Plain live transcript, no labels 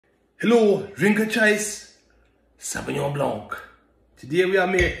Hello, drink a choice, Sauvignon Blanc. Today we are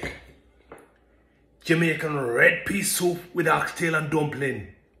make Jamaican red pea soup with oxtail and dumpling.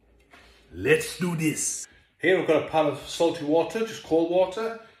 Let's do this. Here we've got a pan of salty water, just cold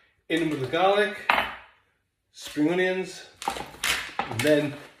water, in with the garlic, spring onions, and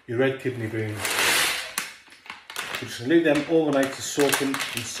then your red kidney beans. We're just going to leave them overnight to soak and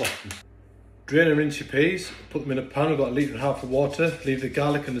soften. Drain and rinse your peas, put them in a pan. We've got 1.5 litres of water, leave the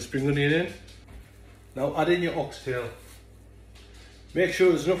garlic and the spring onion in. Now add in your oxtail. Make sure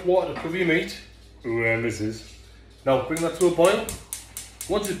there's enough water to cover your meat. Misses. Now bring that to a boil.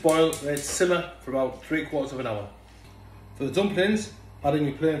 Once it's boiled, let it simmer for about 3/4 of an hour. For the dumplings, add in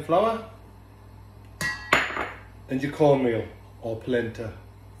your plain flour and your cornmeal or polenta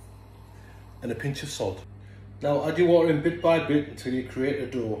and a pinch of salt. Now add your water in bit by bit until you create a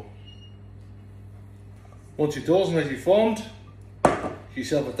dough. Once your dough's nicely formed, get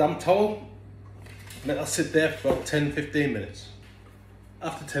yourself a damp towel and let that sit there for about 10-15 minutes.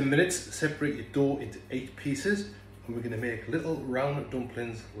 After 10 minutes, separate your dough into 8 pieces and we're going to make little round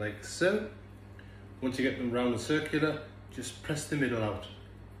dumplings like so. Once you get them round and circular, just press the middle out.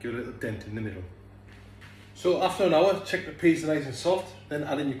 Give a little dent in the middle. So after an hour, check the peas are nice and soft, then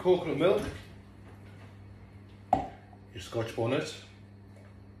add in your coconut milk, your scotch bonnet,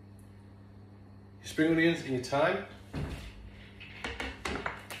 your spring onions and your thyme,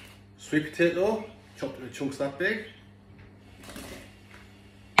 sweet potato, chopped into chunks that big,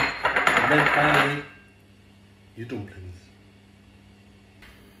 and then finally your dumplings.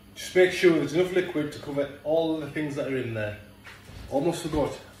 Just make sure there's enough liquid to cover all of the things that are in there. Almost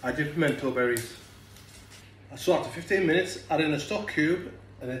forgot, add your pimento berries. So after 15 minutes, add in a stock cube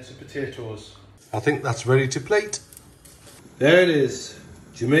and then some potatoes. I think that's ready to plate. There it is.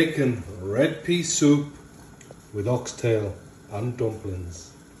 Jamaican red pea soup with oxtail and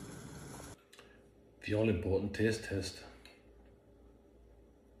dumplings. The all important taste test.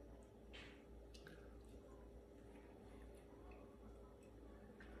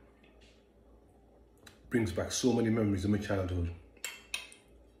 Brings back so many memories of my childhood.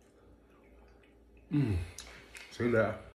 See you later.